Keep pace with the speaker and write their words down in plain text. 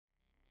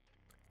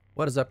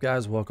What is up,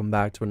 guys? Welcome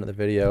back to another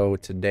video.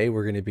 Today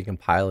we're going to be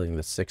compiling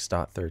the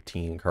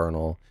 6.13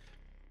 kernel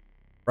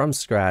from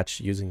scratch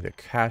using the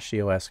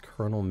Cachyos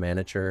Kernel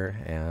Manager,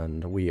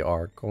 and we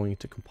are going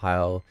to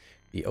compile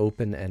the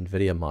Open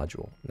NVIDIA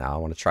module. Now I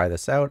want to try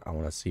this out, I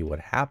want to see what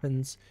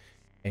happens,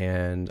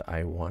 and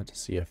I want to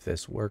see if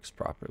this works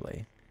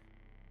properly.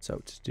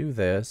 So to do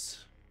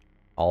this,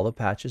 all the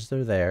patches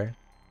are there.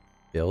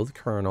 Build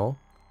kernel.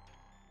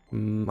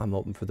 I'm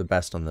hoping for the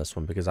best on this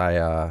one because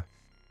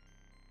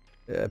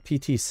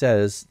PT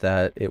says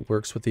that it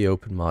works with the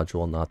open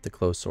module, not the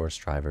closed source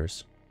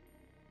drivers.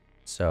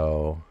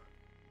 So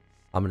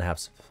I'm going to have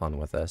some fun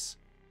with this.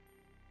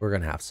 We're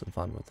going to have some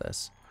fun with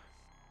this.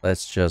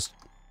 Let's just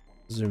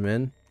zoom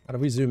in. How do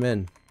we zoom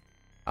in?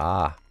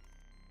 We're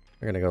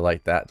going to go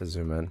like that to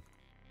zoom in.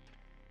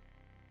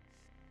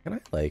 Can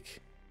I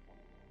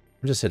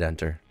just hit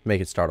enter,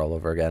 make it start all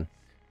over again.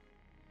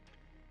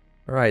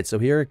 All right, so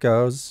here it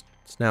goes.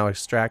 It's now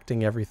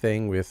extracting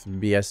everything with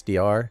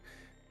BSDR.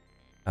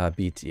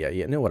 BT, yeah,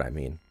 you know what I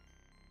mean.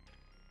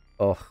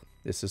 Oh,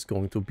 this is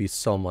going to be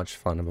so much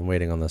fun. I've been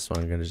waiting on this one.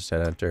 I'm going to just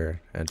hit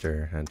enter,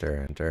 enter,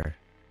 enter, enter.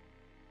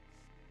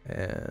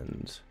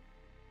 And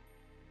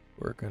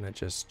we're going to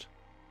just,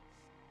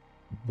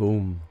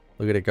 boom,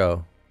 look at it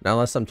go. Now,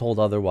 unless I'm told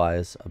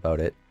otherwise about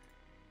it.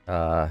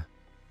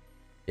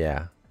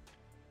 Yeah.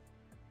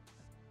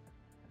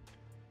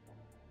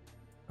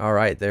 All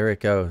right, there it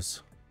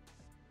goes.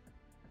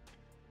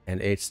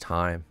 And it's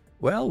time.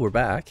 Well, we're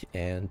back,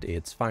 and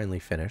it's finally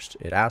finished.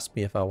 It asked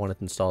me if I wanted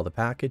to install the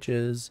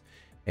packages,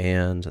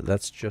 and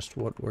that's just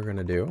what we're going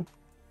to do.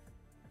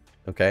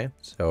 Okay,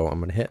 so I'm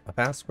going to hit my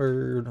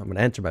password. I'm going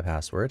to enter my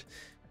password,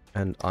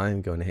 and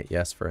I'm going to hit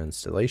yes for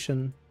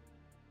installation.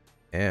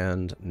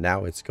 And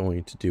now it's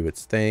going to do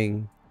its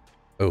thing.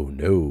 Oh,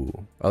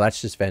 no. Oh,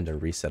 that's just vendor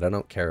reset. I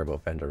don't care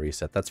about vendor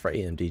reset. That's for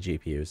AMD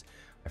GPUs.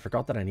 I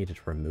forgot that I needed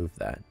to remove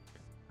that,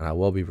 and I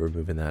will be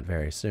removing that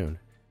very soon.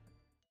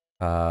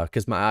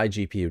 Because my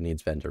iGPU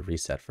needs vendor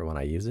reset for when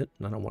I use it,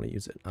 and I don't want to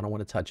use it. I don't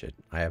want to touch it.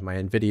 I have my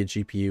NVIDIA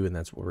GPU, and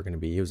that's what we're going to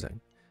be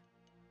using.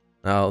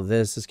 Now,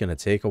 this is going to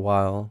take a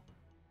while,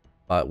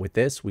 but with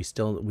this, we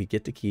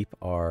get to keep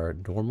our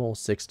normal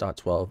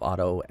 6.12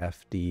 auto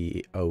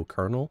FDO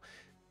kernel,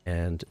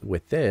 and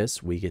with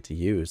this, we get to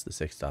use the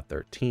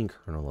 6.13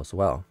 kernel as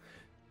well.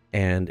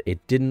 And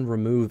it didn't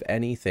remove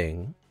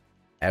anything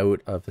out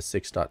of the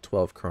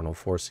 6.12 kernel,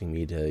 forcing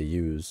me to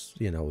use,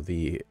 you know,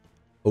 the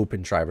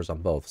open drivers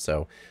on both.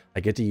 So I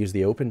get to use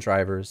the open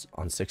drivers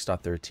on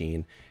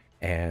 6.13,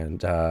 and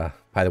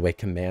by the way,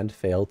 command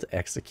failed to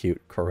execute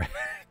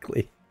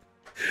correctly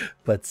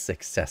but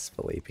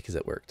successfully because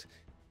it worked.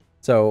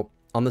 So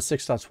on the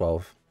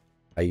 6.12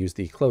 I use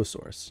the closed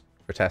source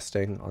for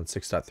testing. On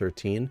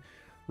 6.13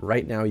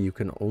 right now you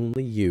can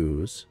only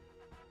use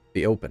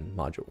the open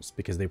modules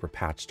because they were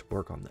patched to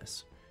work on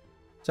this.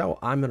 So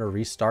I'm going to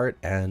restart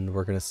and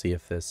we're going to see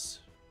if this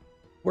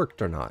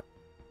worked or not.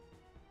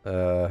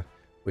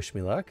 Wish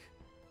me luck.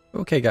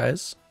 Okay,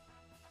 guys,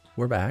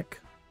 we're back.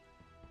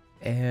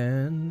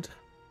 And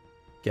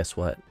guess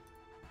what?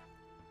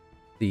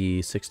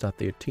 The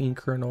 6.13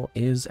 kernel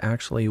is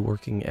actually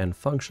working and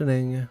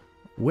functioning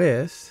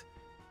with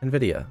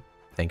NVIDIA.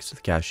 Thanks to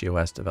the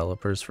Cachyos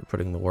developers for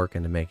putting the work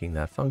into making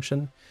that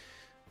function.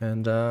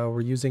 And we're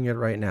using it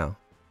right now.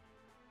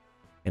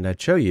 And I'd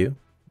show you,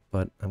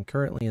 but I'm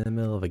currently in the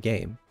middle of a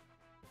game.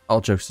 All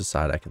jokes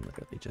aside, I can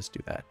literally just do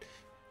that.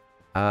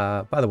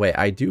 By the way,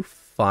 I do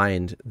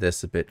find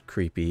this a bit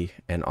creepy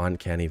and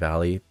uncanny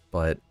valley,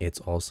 but it's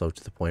also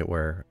to the point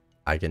where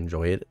I can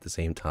enjoy it at the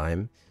same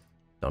time.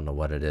 Don't know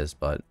what it is,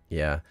 but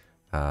yeah,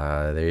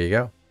 there you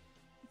go.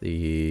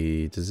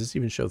 Does this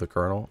even show the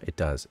kernel? It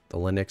does. The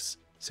Linux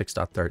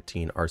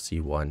 6.13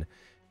 RC1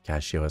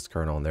 Cachyos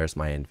kernel, and there's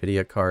my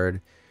NVIDIA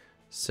card.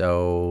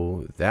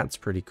 So that's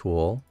pretty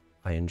cool.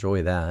 I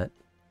enjoy that.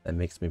 That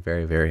makes me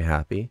very, very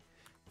happy.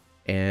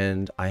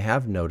 And I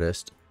have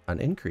noticed an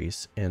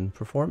increase in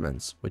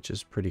performance, which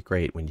is pretty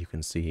great when you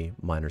can see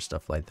minor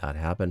stuff like that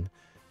happen.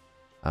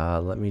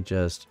 Let me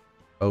just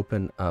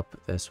open up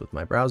this with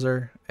my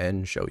browser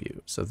and show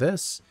you. So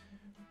this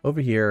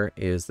over here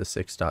is the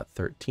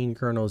 6.13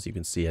 kernel. As you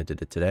can see, I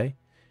did it today.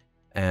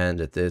 And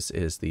this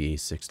is the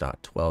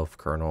 6.12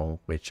 kernel,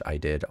 which I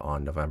did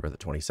on November the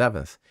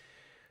 27th.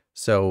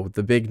 So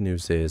the big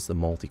news is the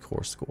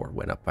multi-core score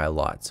went up by a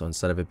lot. So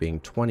instead of it being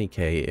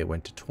 20K, it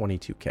went to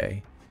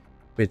 22K.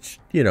 Which,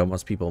 you know,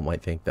 most people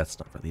might think that's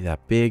not really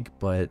that big,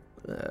 but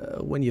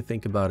when you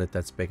think about it,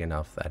 that's big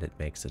enough that it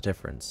makes a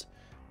difference.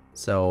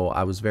 So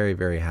I was very,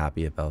 very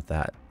happy about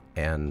that.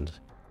 And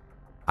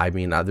I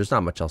mean, there's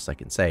not much else I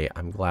can say.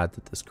 I'm glad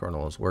that this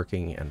kernel is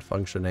working and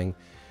functioning.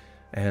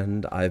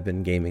 And I've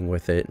been gaming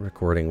with it,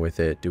 recording with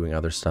it, doing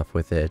other stuff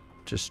with it,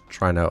 just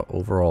trying to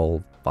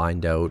overall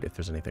find out if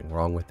there's anything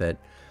wrong with it.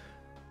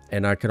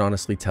 And I can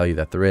honestly tell you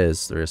that there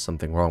is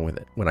something wrong with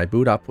it. When I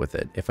boot up with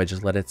it, if I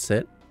just let it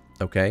sit,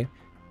 okay,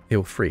 it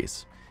will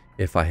freeze.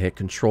 If I hit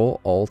Control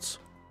Alt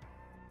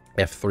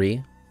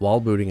F3 while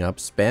booting up,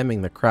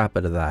 spamming the crap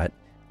out of that,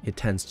 it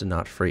tends to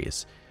not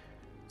freeze.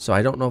 So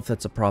I don't know if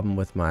that's a problem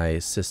with my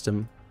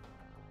system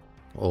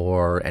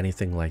or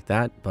anything like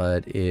that,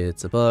 but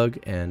it's a bug,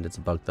 and it's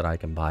a bug that I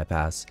can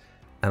bypass,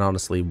 and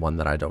honestly one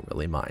that I don't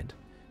really mind.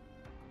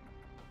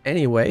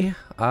 Anyway,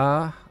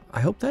 I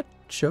hope that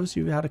shows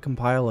you how to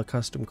compile a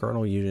custom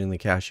kernel using the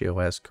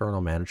Cachyos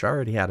Kernel Manager. I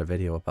already had a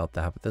video about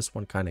that, but this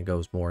one kind of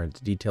goes more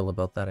into detail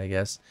about that, I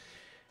guess.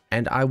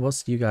 And I will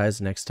see you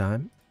guys next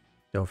time.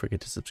 Don't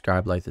forget to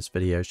subscribe, like this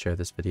video, share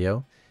this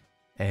video,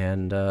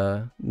 and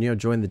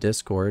join the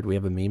Discord. We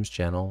have a memes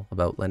channel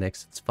about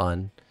Linux. It's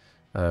fun.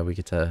 We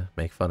get to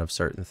make fun of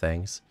certain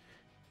things.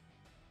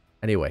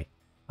 Anyway,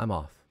 I'm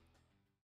off.